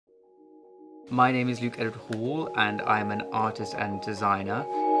My name is Luke Edward Hall and I'm an artist and designer.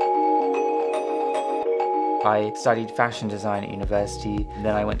 I studied fashion design at university,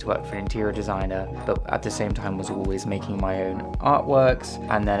 then I went to work for an interior designer, but at the same time was always making my own artworks,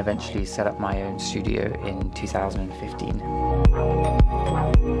 and then eventually set up my own studio in 2015.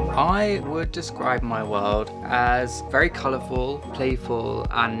 I would describe my world as very colourful, playful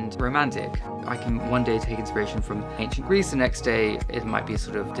and romantic. I can one day take inspiration from ancient Greece, the next day it might be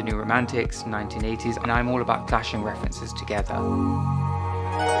sort of the New Romantics, 1980s, and I'm all about clashing references together.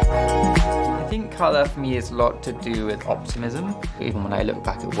 I think colour for me is a lot to do with optimism. Even when I look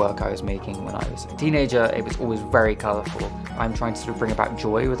back at work I was making when I was a teenager, it was always very colourful. I'm trying to sort of bring about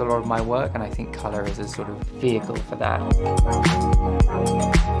joy with a lot of my work, and I think colour is a sort of vehicle for that.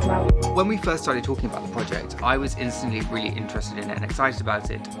 When we first started talking about the project, I was instantly really interested in it and excited about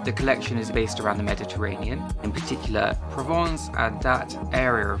it. The collection is based around the Mediterranean, in particular Provence, and that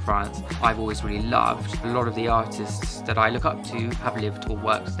area of France I've always really loved. A lot of the artists that I look up to have lived or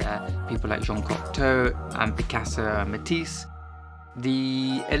worked there, people like Jean Cocteau and Picasso and Matisse.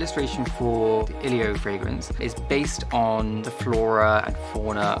 The illustration for the Ilio fragrance is based on the flora and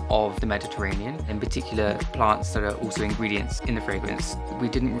fauna of the Mediterranean, in particular plants that are also ingredients in the fragrance. We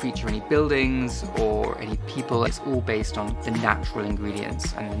didn't feature any buildings or any people, it's all based on the natural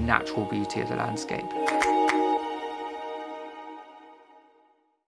ingredients and the natural beauty of the landscape.